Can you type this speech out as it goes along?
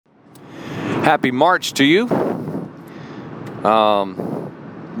Happy March to you.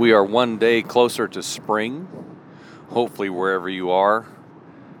 We are one day closer to spring. Hopefully, wherever you are,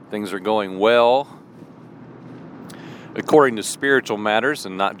 things are going well according to spiritual matters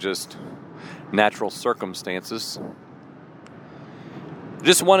and not just natural circumstances.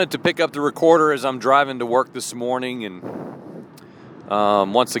 Just wanted to pick up the recorder as I'm driving to work this morning, and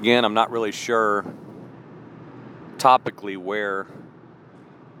once again, I'm not really sure topically where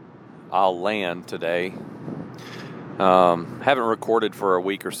I'll land today. Haven't recorded for a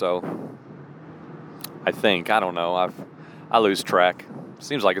week or so. I think. I don't know. I lose track.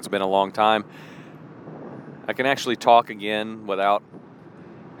 Seems like it's been a long time. I can actually talk again without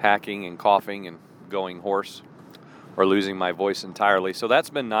hacking and coughing and going hoarse or losing my voice entirely. So that's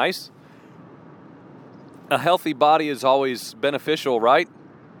been nice. A healthy body is always beneficial, right?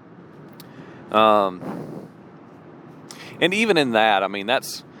 And even in that, I mean,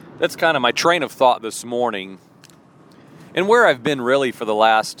 that's kind of my train of thought this morning, and where I've been really for the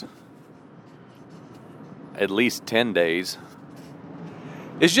last at least 10 days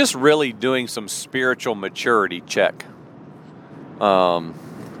is just really doing some spiritual maturity check,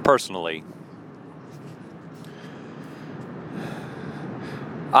 personally.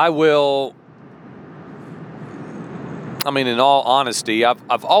 In all honesty,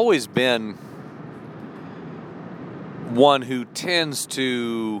 I've always been one who tends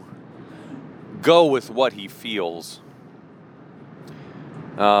to go with what he feels.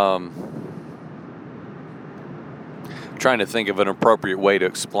 Trying to think of an appropriate way to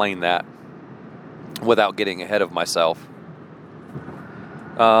explain that without getting ahead of myself.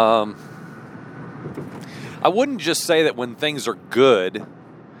 I wouldn't just say that when things are good,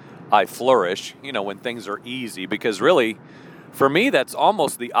 I flourish, when things are easy, because really, for me, that's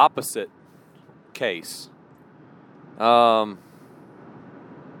almost the opposite case. For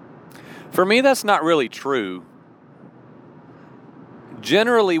me, that's not really true.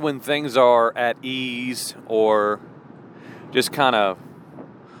 Generally, when things are at ease or just kind of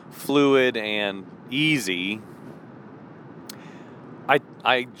fluid and easy,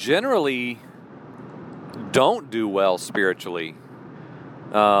 I generally don't do well spiritually.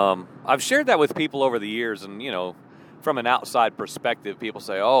 I've shared that with people over the years, and, from an outside perspective, people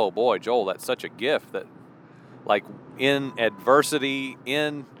say, "Oh boy, Joel, that's such a gift that, like, in adversity,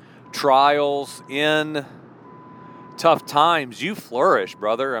 in trials, in tough times, you flourish,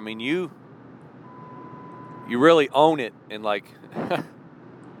 brother. I mean, you really own it." And like,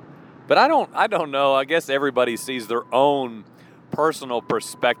 but I don't know. I guess everybody sees their own personal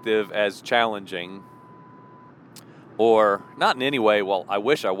perspective as challenging, or not in any way. Well, I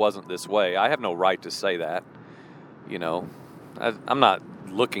wish I wasn't this way. I have no right to say that. I'm not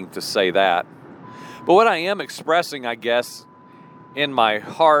looking to say that. But what I am expressing, I guess, in my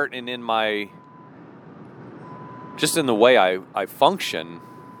heart and in the way I function,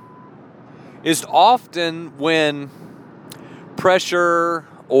 is often when pressure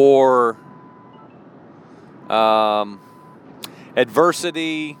or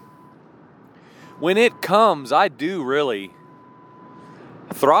adversity, when it comes, I do really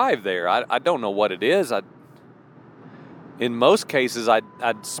thrive there. I don't know what it is. In most cases,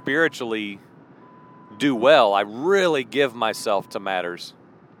 I'd spiritually do well. I really give myself to matters.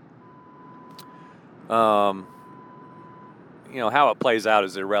 How it plays out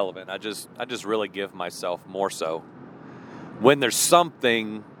is irrelevant. I just really give myself more so when there's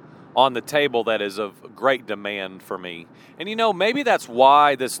something on the table that is of great demand for me. And maybe that's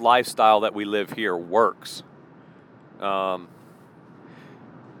why this lifestyle that we live here works.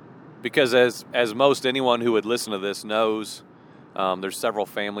 Because as most anyone who would listen to this knows, there's several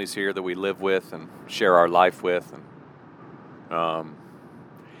families here that we live with and share our life with, and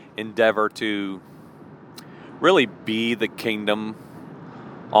endeavor to really be the kingdom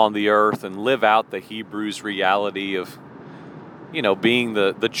on the earth and live out the Hebrews reality of, being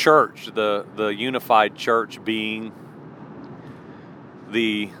the church, the unified church, being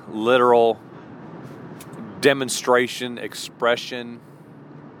the literal demonstration, expression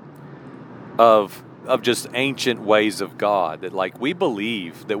of just ancient ways of God, that like we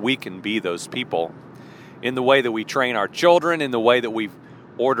believe that we can be those people in the way that we train our children, in the way that we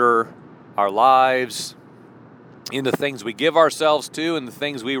order our lives, in the things we give ourselves to, and the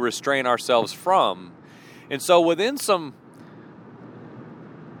things we restrain ourselves from. And so within some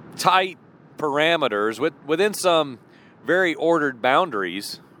tight parameters, within some very ordered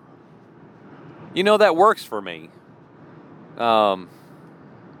boundaries, that works for me.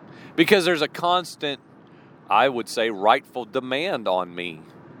 Because there's a constant, I would say, rightful demand on me.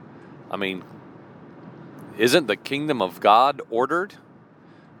 I mean, isn't the kingdom of God ordered?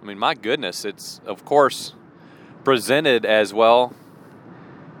 I mean, my goodness, it's, of course, presented as, well,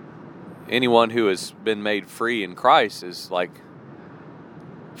 anyone who has been made free in Christ is like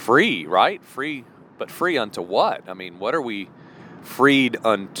free, right? Free, but free unto what? I mean, what are we freed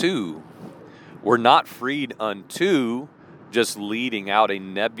unto? We're not freed unto just leading out a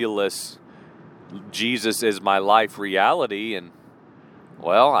nebulous Jesus is my life reality. And,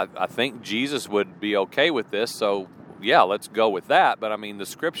 well, I think Jesus would be okay with this, so yeah, let's go with that. But I mean, the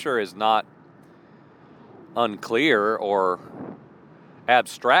scripture is not unclear or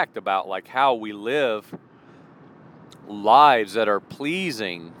abstract about like how we live lives that are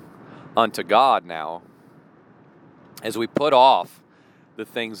pleasing unto God now, as we put off the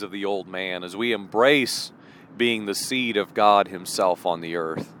things of the old man, as we embrace being the seed of God himself on the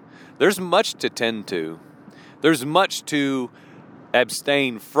earth. There's much to tend to. There's much to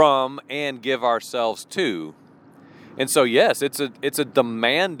abstain from and give ourselves to. And so, yes, it's a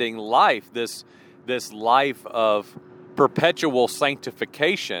demanding life, this life of perpetual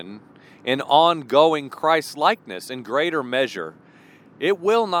sanctification and ongoing Christ-likeness in greater measure. It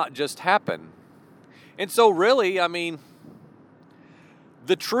will not just happen. And so really, I mean,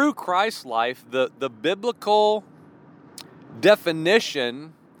 the true Christ life, the biblical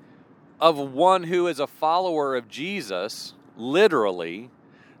definition of one who is a follower of Jesus, literally,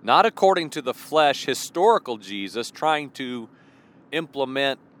 not according to the flesh, historical Jesus trying to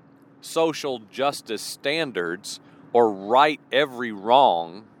implement social justice standards or right every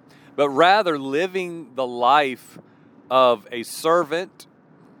wrong, but rather living the life of a servant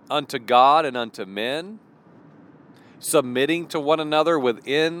unto God and unto men, submitting to one another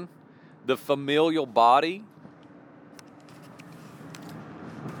within the familial body,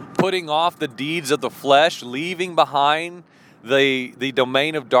 putting off the deeds of the flesh, leaving behind the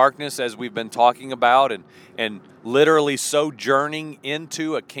domain of darkness as we've been talking about, and literally sojourning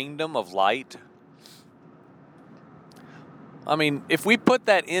into a kingdom of light. I mean, if we put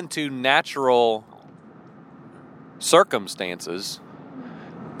that into natural circumstances,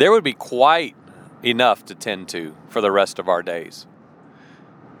 there would be quite enough to tend to for the rest of our days.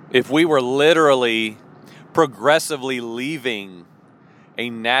 If we were literally progressively leaving a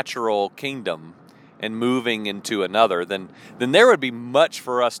natural kingdom and moving into another, then there would be much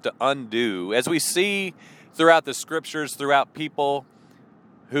for us to undo. As we see throughout the scriptures, throughout people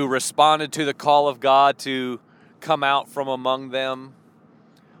who responded to the call of God to come out from among them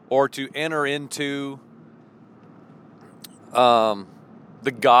or to enter into the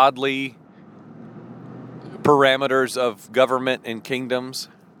godly parameters of government and kingdoms.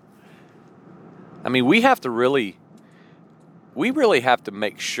 I mean, we really have to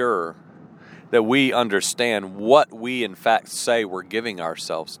make sure that we understand what we in fact say we're giving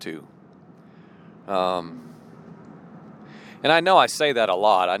ourselves to. And I know I say that a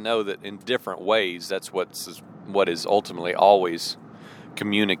lot. I know that in different ways that's what is ultimately always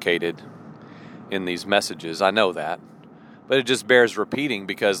communicated in these messages. I know that. But it just bears repeating,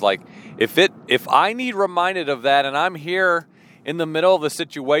 because like if I need reminded of that, and I'm here in the middle of a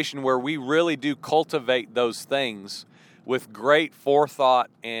situation where we really do cultivate those things with great forethought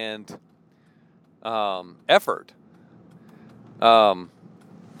and effort, then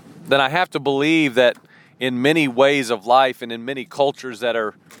I have to believe that in many ways of life and in many cultures that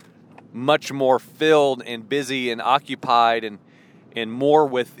are much more filled and busy and occupied and more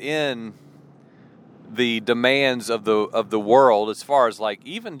within the demands of the world, as far as like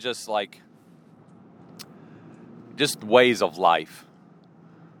even just ways of life.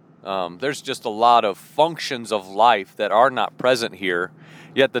 There's just a lot of functions of life that are not present here,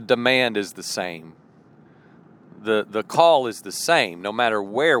 yet the demand is the same. The call is the same, no matter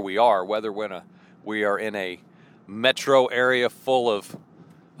where we are, whether we are in a metro area full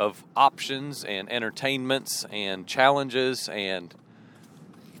of options and entertainments and challenges and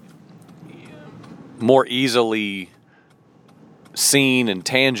more easily seen and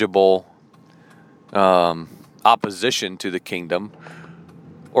tangible opposition to the kingdom,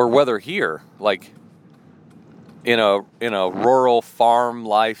 or whether here, like in a rural farm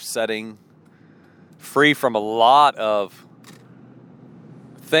life setting, free from a lot of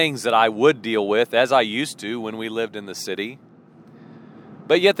things that I would deal with as I used to when we lived in the city.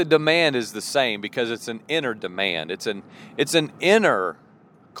 But yet the demand is the same, because it's an inner demand. It's an inner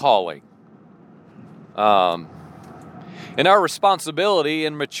calling. And our responsibility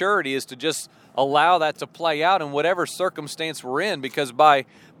and maturity is to just allow that to play out in whatever circumstance we're in, because by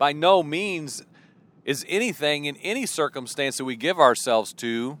no means is anything in any circumstance that we give ourselves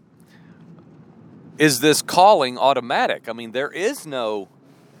to is this calling automatic. I mean, there is no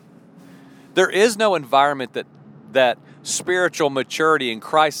environment that spiritual maturity and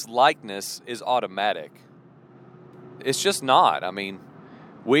Christ likeness is automatic. It's just not. I mean,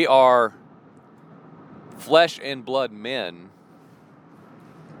 we are flesh and blood men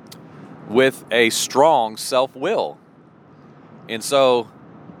with a strong self-will. And so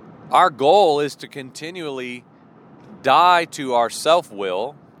our goal is to continually die to our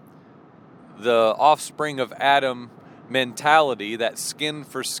self-will, the offspring of Adam mentality, that skin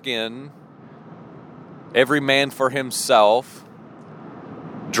for skin, every man for himself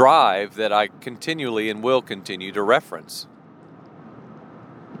drive that I continually and will continue to reference.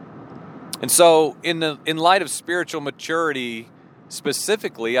 And so in light of spiritual maturity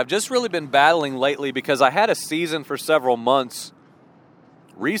specifically, I've just really been battling lately because I had a season for several months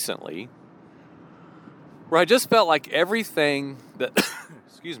recently where I just felt like everything that,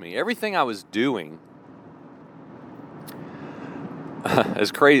 everything I was doing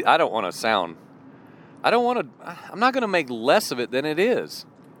is crazy. I'm not going to make less of it than it is.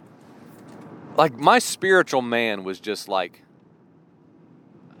 Like, my spiritual man was just like,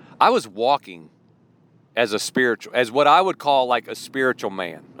 I was walking as what I would call like a spiritual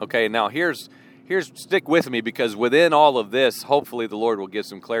man. Okay, now here's stick with me, because within all of this, hopefully the Lord will give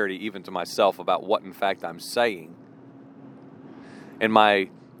some clarity even to myself about what in fact I'm saying. And my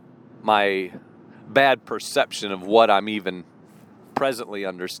bad perception of what I'm even presently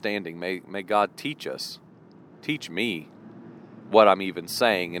understanding. May God teach me what I'm even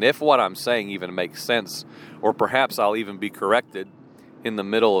saying. And if what I'm saying even makes sense, or perhaps I'll even be corrected in the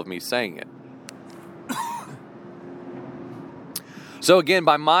middle of me saying it. So again,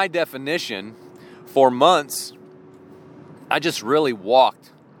 by my definition, for months, I just really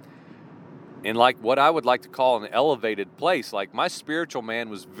walked in like what I would like to call an elevated place. Like, my spiritual man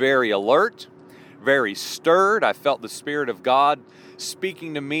was very alert, very stirred. I felt the Spirit of God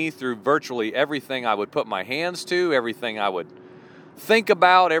speaking to me through virtually everything I would put my hands to, everything I would think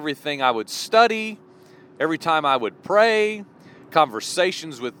about, everything I would study, every time I would pray,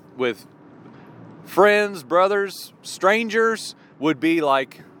 conversations with friends, brothers, strangers would be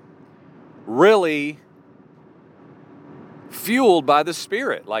like really fueled by the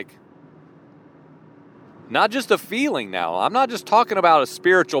Spirit. Like, not just a feeling now. I'm not just talking about a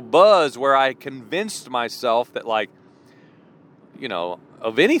spiritual buzz where I convinced myself that, like,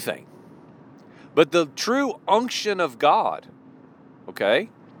 of anything, but the true unction of God. Okay?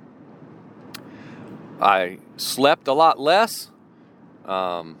 I slept a lot less.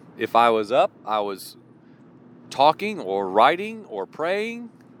 If I was up, I was talking or writing or praying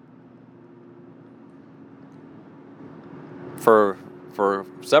for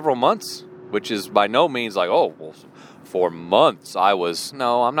several months, which is by no means like, oh, well, for months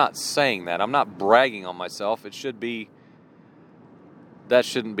no, I'm not saying that. I'm not bragging on myself. That shouldn't be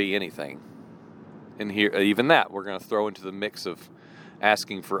anything. And here, even that, we're going to throw into the mix of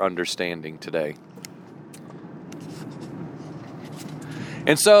asking for understanding today.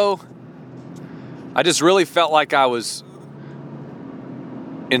 And so I just really felt like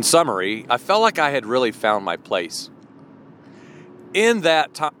in summary, I felt like I had really found my place. In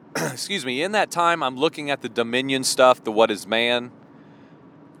that time, in that time, I'm looking at the Dominion stuff, the What is Man.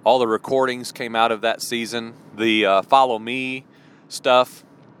 All the recordings came out of that season. The Follow Me stuff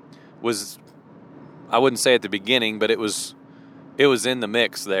was, I wouldn't say at the beginning, but it was in the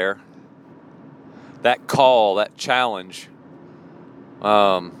mix there. That call, that challenge,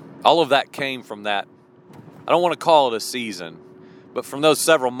 all of that came from that. I don't want to call it a season, but from those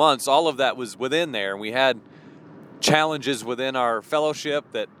several months, all of that was within there. And we had challenges within our fellowship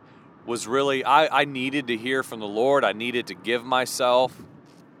that was really, I needed to hear from the Lord. I needed to give myself.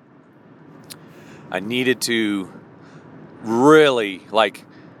 I needed to really, like,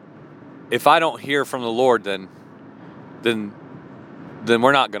 if I don't hear from the Lord, then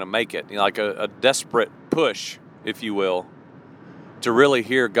we're not going to make it. Like a desperate push, if you will, to really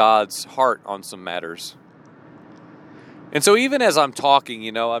hear God's heart on some matters. And so even as I'm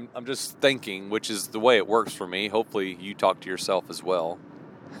talking, I'm just thinking, which is the way it works for me. Hopefully you talk to yourself as well.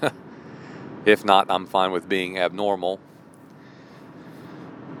 If not, I'm fine with being abnormal.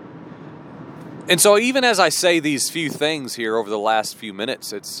 And so even as I say these few things here over the last few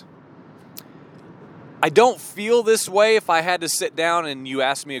minutes, I don't feel this way if I had to sit down and you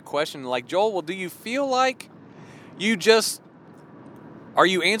ask me a question like, Joel, well, do you feel like are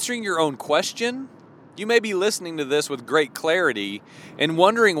you answering your own question? You may be listening to this with great clarity and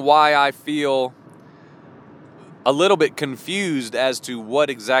wondering why I feel a little bit confused as to what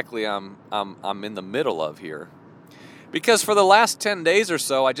exactly I'm in the middle of here. Because for the last 10 days or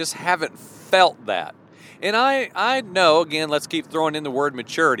so, I just haven't felt that. And I know, again, let's keep throwing in the word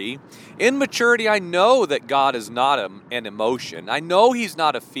maturity. In maturity, I know that God is not an emotion. I know He's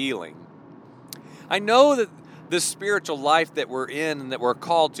not a feeling. I know that this spiritual life that we're in and that we're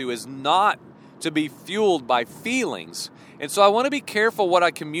called to is not to be fueled by feelings. And so I want to be careful what I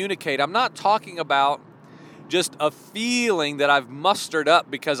communicate. I'm not talking about just a feeling that I've mustered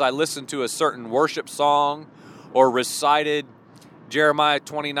up because I listened to a certain worship song or recited Jeremiah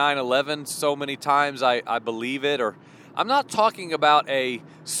 29:11 so many times I believe it. Or I'm not talking about a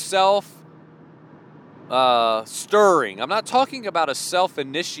self-stirring. I'm not talking about a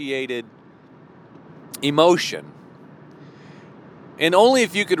self-initiated emotion. And only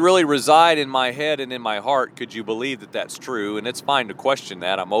if you could really reside in my head and in my heart could you believe that that's true. And it's fine to question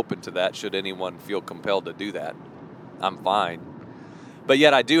that. I'm open to that should anyone feel compelled to do that. I'm fine. But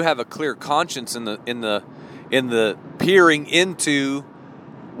yet I do have a clear conscience in the peering into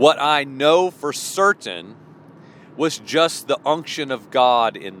what I know for certain was just the unction of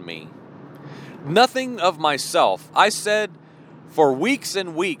God in me. Nothing of myself. I said for weeks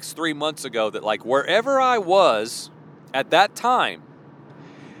and weeks 3 months ago that like wherever I was at that time,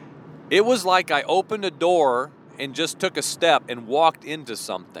 it was like I opened a door and just took a step and walked into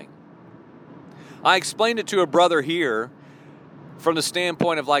something. I explained it to a brother here from the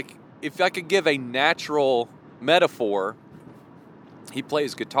standpoint of like, if I could give a natural metaphor, he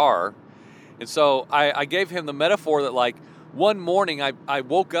plays guitar. And so I gave him the metaphor that like one morning I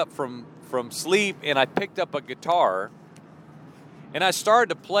woke up from sleep and I picked up a guitar and I started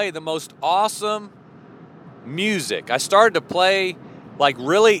to play the most awesome music. I started to play like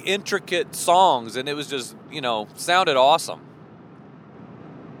really intricate songs and it was just, sounded awesome.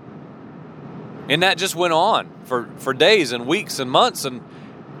 And that just went on for days and weeks and months. And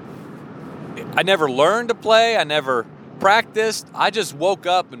I never learned to play. I never practiced. I just woke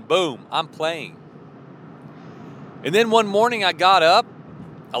up and boom, I'm playing. And then one morning I got up.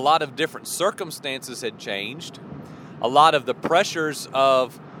 A lot of different circumstances had changed. A lot of the pressures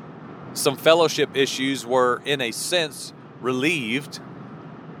of some fellowship issues were, in a sense, relieved.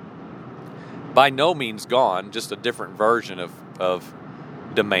 By no means gone, just a different version of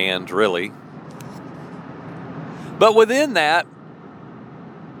demand, really. But within that,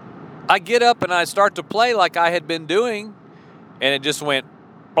 I get up and I start to play like I had been doing, and it just went,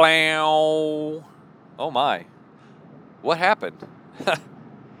 blow. Oh my, what happened?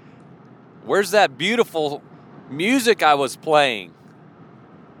 Where's that beautiful music I was playing?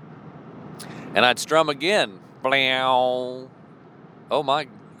 And I'd strum again, blow. Oh my,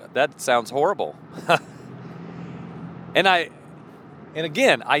 that sounds horrible. And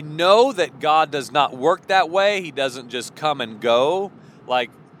again, I know that God does not work that way. He doesn't just come and go. Like,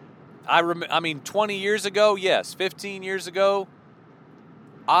 20 years ago, yes, 15 years ago,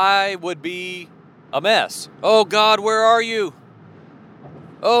 I would be a mess. Oh, God, where are you?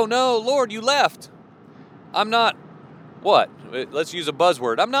 Oh, no, Lord, you left. I'm not, what? Let's use a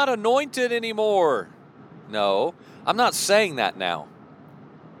buzzword. I'm not anointed anymore. No, I'm not saying that now.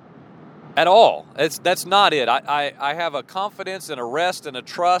 At all. That's not it. I have a confidence and a rest and a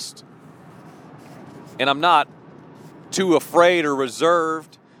trust, and I'm not too afraid or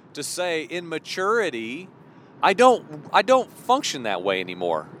reserved to say in maturity, I don't function that way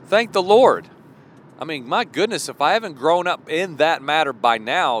anymore. Thank the Lord. I mean, my goodness, if I haven't grown up in that matter by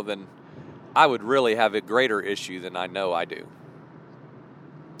now, then I would really have a greater issue than I know I do.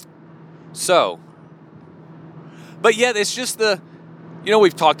 So, but yet it's just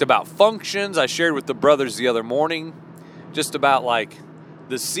we've talked about functions. I shared with the brothers the other morning just about like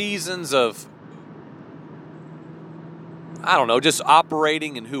the seasons of, just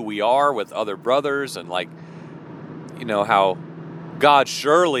operating in who we are with other brothers and like, how God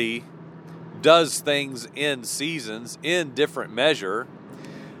surely does things in seasons, in different measure.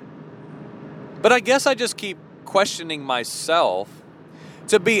 But I guess I just keep questioning myself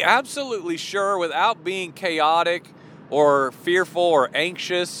to be absolutely sure without being chaotic or fearful or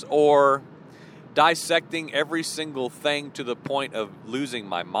anxious or dissecting every single thing to the point of losing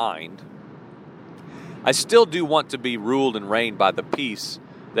my mind. I still do want to be ruled and reigned by the peace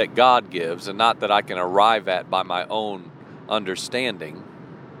that God gives and not that I can arrive at by my own understanding.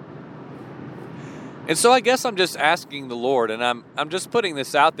 And so I guess I'm just asking the Lord, and I'm just putting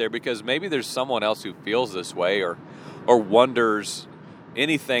this out there because maybe there's someone else who feels this way or wonders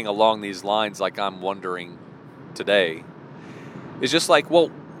anything along these lines like I'm wondering today. It's just like,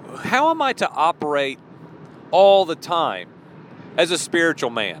 well, how am I to operate all the time as a spiritual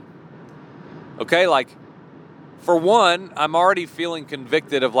man? Okay, like, for one, I'm already feeling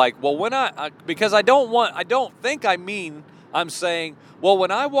convicted of like, well, when because I don't think I mean I'm saying, well,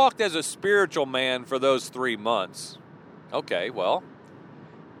 when I walked as a spiritual man for those 3 months, okay, well,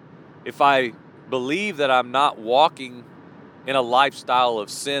 if I believe that I'm not walking in a lifestyle of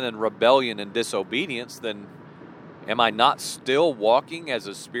sin and rebellion and disobedience, then am I not still walking as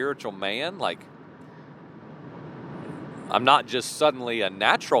a spiritual man? Like, I'm not just suddenly a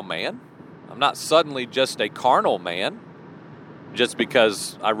natural man. I'm not suddenly just a carnal man just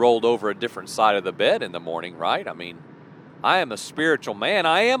because I rolled over a different side of the bed in the morning, right? I mean, I am a spiritual man.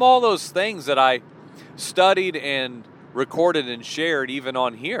 I am all those things that I studied and recorded and shared even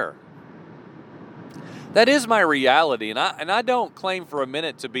on here. That is my reality, and I don't claim for a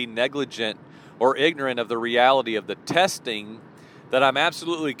minute to be negligent or ignorant of the reality of the testing that I'm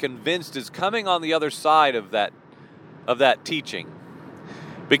absolutely convinced is coming on the other side of that teaching.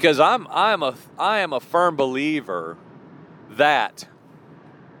 Because I am a firm believer that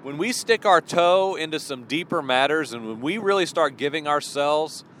when we stick our toe into some deeper matters and when we really start giving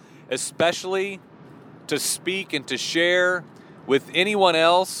ourselves, especially to speak and to share with anyone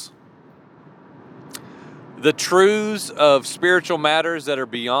else, the truths of spiritual matters that are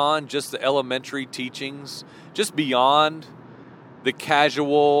beyond just the elementary teachings, just beyond the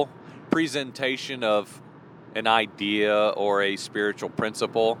casual presentation of an idea or a spiritual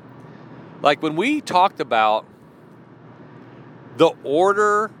principle. Like when we talked about the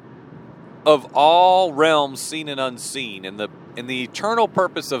order of all realms seen and unseen, and the eternal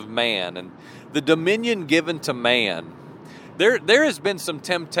purpose of man, and the dominion given to man, there has been some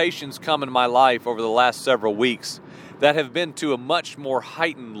temptations come in my life over the last several weeks that have been to a much more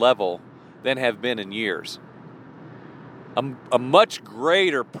heightened level than have been in years. A much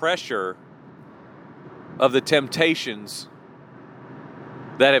greater pressure of the temptations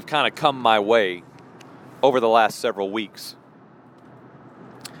that have kind of come my way over the last several weeks.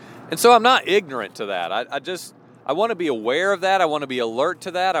 And so I'm not ignorant to that. I want to be aware of that. I want to be alert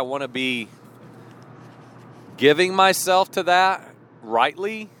to that. I want to be giving myself to that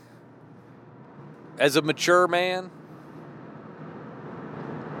rightly as a mature man.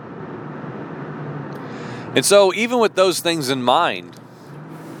 And so even with those things in mind,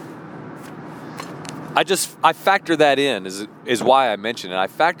 I factor that in is why I mention it. I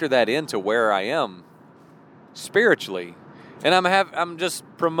factor that into where I am spiritually. And I'm just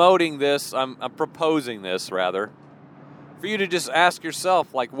promoting this, I'm proposing this rather, for you to just ask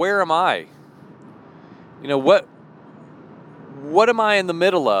yourself, like, where am I? You know, what am I in the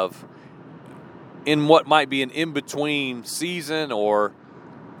middle of in what might be an in-between season? Or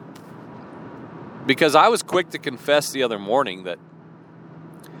because I was quick to confess the other morning that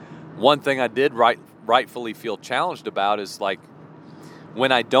one thing I did rightfully feel challenged about is like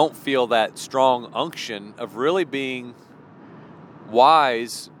when I don't feel that strong unction of really being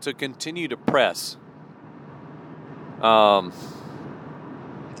wise to continue to press and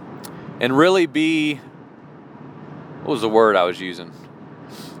really be, what was the word I was using?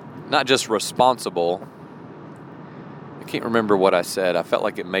 Not just responsible. I can't remember what I said. I felt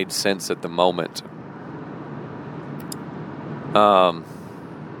like it made sense at the moment. I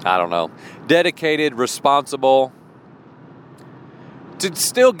don't know. Dedicated, responsible. To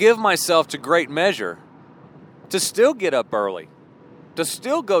still give myself to great measure. To still get up early. To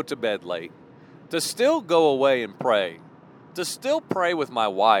still go to bed late. To still go away and pray. To still pray with my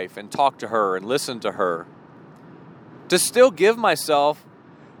wife and talk to her and listen to her. To still give myself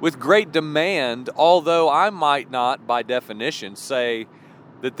with great demand, although I might not, by definition, say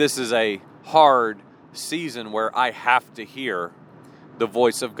that this is a hard season where I have to hear the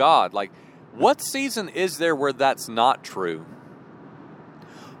voice of God. Like, what season is there where that's not true?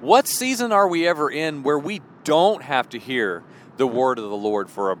 What season are we ever in where we don't have to hear the word of the Lord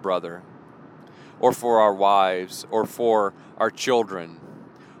for a brother, or for our wives, or for our children,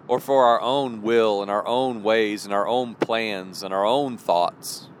 or for our own will and our own ways and our own plans and our own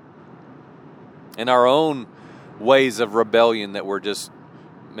thoughts and our own ways of rebellion that we're just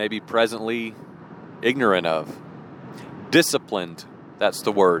maybe presently ignorant of? Disciplined, that's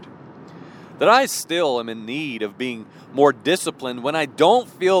the word. That I still am in need of being more disciplined when I don't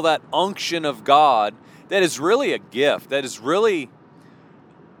feel that unction of God that is really a gift, that is really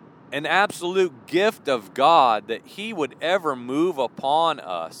an absolute gift of God, that He would ever move upon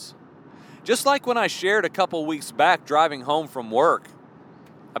us. Just like when I shared a couple weeks back driving home from work.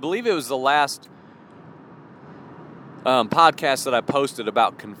 I believe it was the last podcast that I posted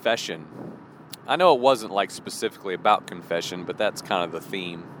about confession. I know it wasn't like specifically about confession, but that's kind of the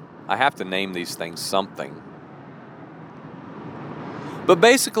theme. I have to name these things something. But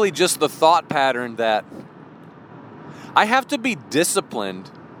basically just the thought pattern that I have to be disciplined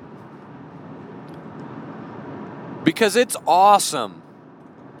Because it's awesome.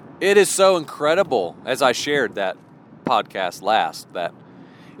 It is so incredible, as I shared that podcast last, that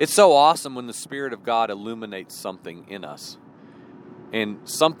it's so awesome when the Spirit of God illuminates something in us. And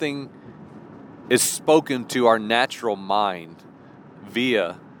something is spoken to our natural mind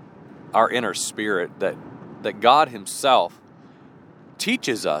via our inner spirit that God Himself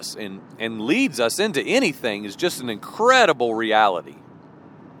teaches us and leads us into anything is just an incredible reality.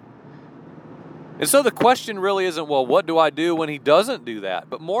 And so the question really isn't, well, what do I do when He doesn't do that?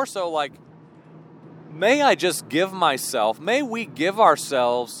 But more so like, may I just give myself, may we give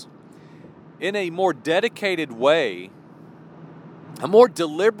ourselves in a more dedicated way, a more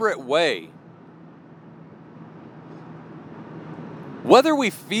deliberate way, whether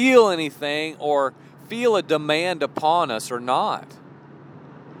we feel anything or feel a demand upon us or not.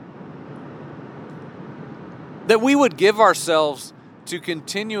 That we would give ourselves to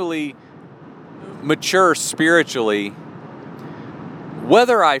continually mature spiritually,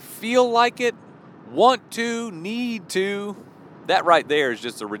 whether I feel like it, want to, need to. That right there is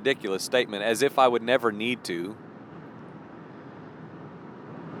just a ridiculous statement, as if I would never need to.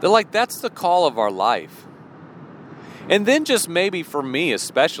 That's the call of our life. And then just maybe for me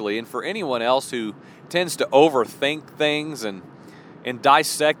especially, and for anyone else who tends to overthink things and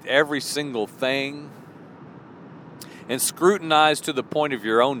dissect every single thing and scrutinize to the point of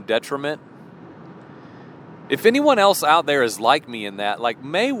your own detriment. If anyone else out there is like me in that,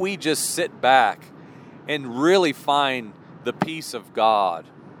 may we just sit back and really find the peace of God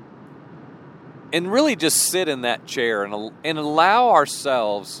and really just sit in that chair and allow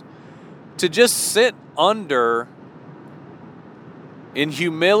ourselves to just sit under in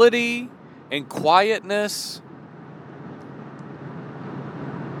humility and quietness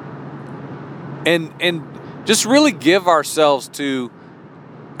and just really give ourselves to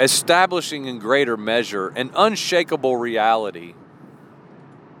establishing in greater measure an unshakable reality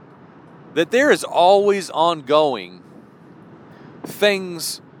that there is always ongoing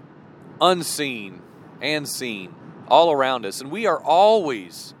things unseen and seen all around us. And we are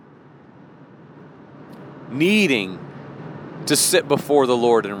always needing to sit before the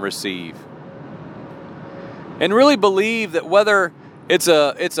Lord and receive. And really believe that whether it's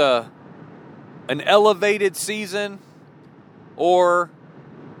an elevated season or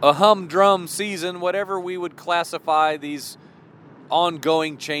a humdrum season, whatever we would classify these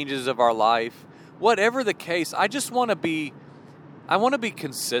ongoing changes of our life, whatever the case, I want to be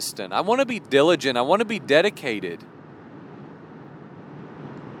consistent. I want to be diligent. I want to be dedicated.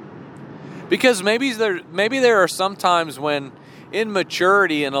 Because maybe there are some times when in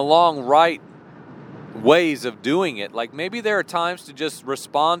maturity and along right ways of doing it, maybe there are times to just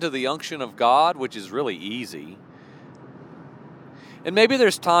respond to the unction of God, which is really easy. And maybe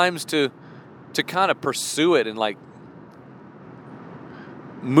there's times to kind of pursue it and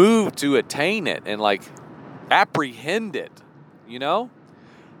move to attain it and apprehend it, Not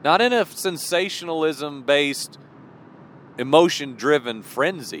in a sensationalism-based, emotion-driven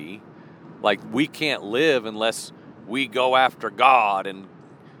frenzy, we can't live unless we go after God. And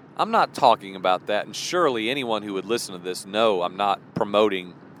I'm not talking about that. And surely anyone who would listen to this know I'm not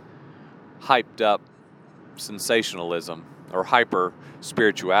promoting hyped up sensationalism or hyper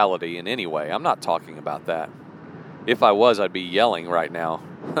spirituality in any way. I'm not talking about that. If I was, I'd be yelling right now.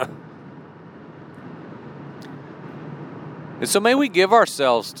 And so may we give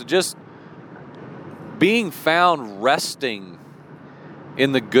ourselves to just being found resting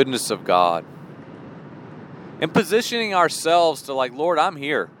in the goodness of God and positioning ourselves to Lord, I'm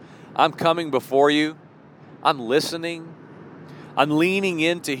here. I'm coming before you. I'm listening. I'm leaning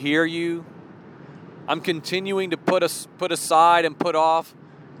in to hear you. I'm continuing to put aside and put off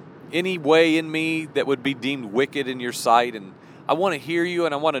any way in me that would be deemed wicked in your sight. And I want to hear you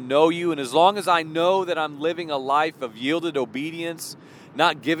and I want to know you. And as long as I know that I'm living a life of yielded obedience,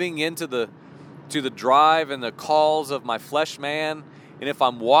 not giving in to the drive and the calls of my flesh man, and if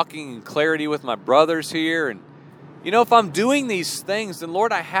I'm walking in clarity with my brothers here, and if I'm doing these things, then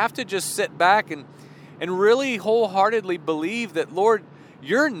Lord, I have to just sit back and really wholeheartedly believe that, Lord,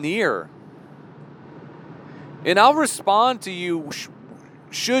 you're near. And I'll respond to you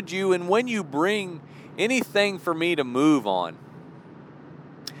should you and when you bring anything for me to move on.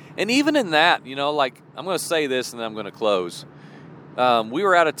 And even in that, I'm going to say this and then I'm going to close. We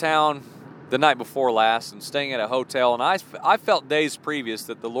were out of town the night before last and staying at a hotel, and I felt days previous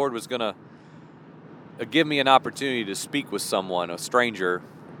that the Lord was going to give me an opportunity to speak with someone, a stranger.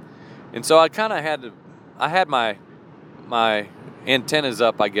 And so I kind of had my antennas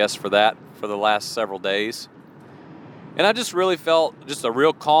up, I guess, for that for the last several days. And I just really felt just a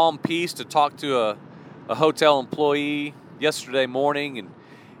real calm peace to talk to a hotel employee yesterday morning, and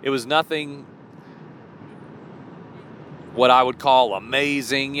it was nothing what I would call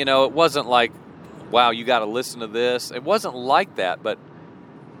amazing. You know, it wasn't like, wow, you got to listen to this. It wasn't like that, but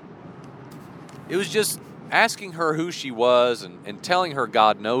it was just asking her who she was and telling her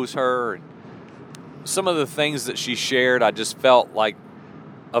God knows her. And some of the things that she shared, I just felt like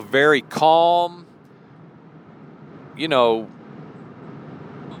a very calm, you know,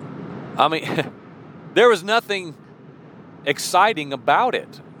 I mean, there was nothing exciting about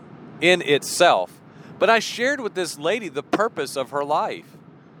it in itself. But I shared with this lady the purpose of her life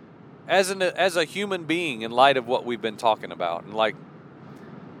as a human being in light of what we've been talking about. And like,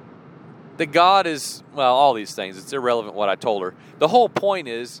 that God is, well, all these things, it's irrelevant what I told her. The whole point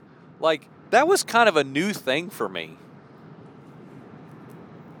is, like, that was kind of a new thing for me.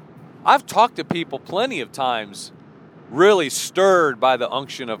 I've talked to people plenty of times really stirred by the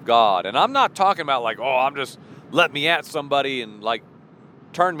unction of God. And I'm not talking about like, oh, I'm just let me at somebody and like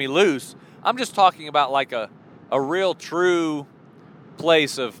turn me loose. I'm just talking about like a real true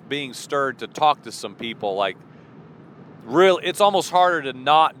place of being stirred to talk to some people. Like, real, it's almost harder to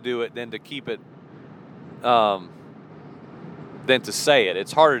not do it than to keep it, than to say it.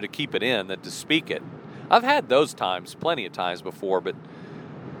 It's harder to keep it in than to speak it. I've had those times, plenty of times before, but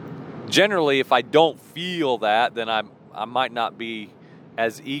generally, if I don't feel that, then I might not be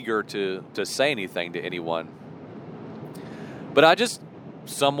as eager to say anything to anyone. But I just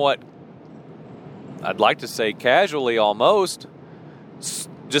somewhat, I'd like to say casually almost,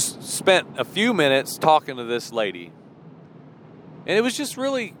 just spent a few minutes talking to this lady. And it was just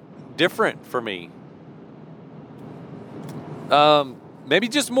really different for me. Maybe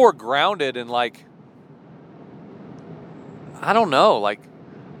just more grounded and like, I don't know, like,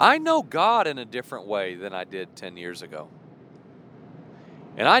 I know God in a different way than I did 10 years ago.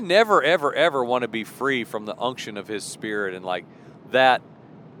 And I never, ever, ever want to be free from the unction of His Spirit and like that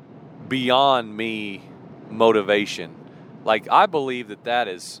beyond me motivation. Like, I believe that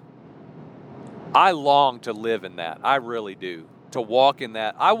is, I long to live in that. I really do. To walk in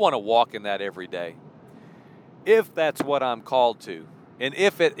that. I want to walk in that every day. If that's what I'm called to. And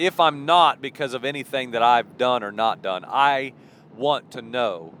if I'm not because of anything that I've done or not done, I want to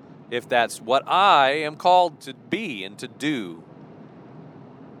know if that's what I am called to be and to do.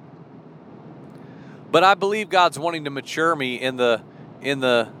 But I believe God's wanting to mature me in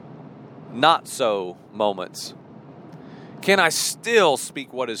the not so moments. Can I still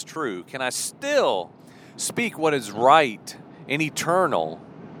speak what is true? Can I still speak what is right and eternal?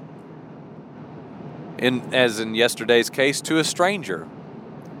 As in yesterday's case, to a stranger.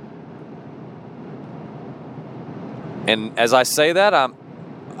 And as I say that,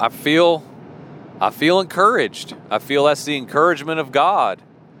 I feel encouraged. I feel that's the encouragement of God.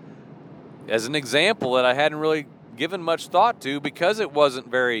 As an example that I hadn't really given much thought to because it wasn't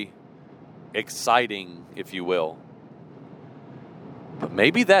very exciting, if you will. But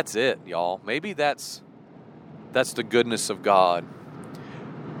maybe that's it, y'all. Maybe that's the goodness of God.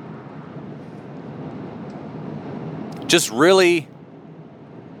 Just really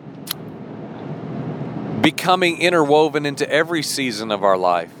becoming interwoven into every season of our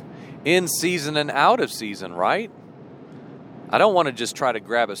life. In season and out of season, right? I don't want to just try to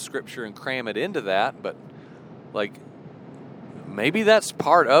grab a scripture and cram it into that, but like maybe that's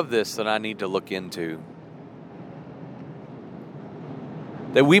part of this that I need to look into.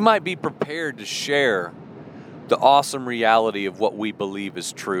 That we might be prepared to share the awesome reality of what we believe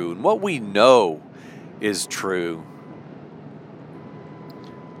is true and what we know is true.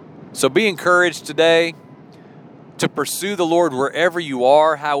 So be encouraged today to pursue the Lord wherever you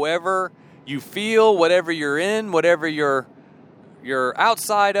are, however you feel, whatever you're in, whatever you're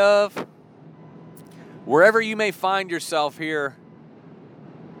outside of, wherever you may find yourself here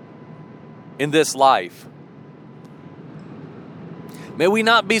in this life. May we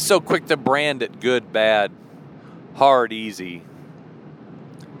not be so quick to brand it good, bad, hard, easy.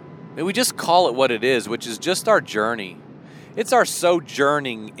 May we just call it what it is, which is just our journey. It's our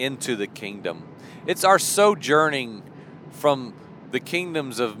sojourning into the kingdom. It's our sojourning from the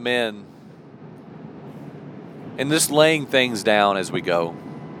kingdoms of men and just laying things down as we go.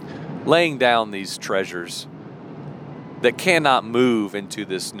 Laying down these treasures that cannot move into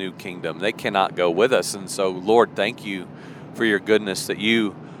this new kingdom. They cannot go with us. And so, Lord, thank you for your goodness that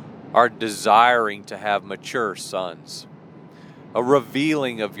you are desiring to have mature sons. A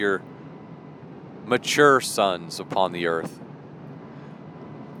revealing of your mature sons upon the earth.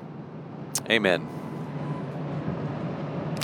 Amen.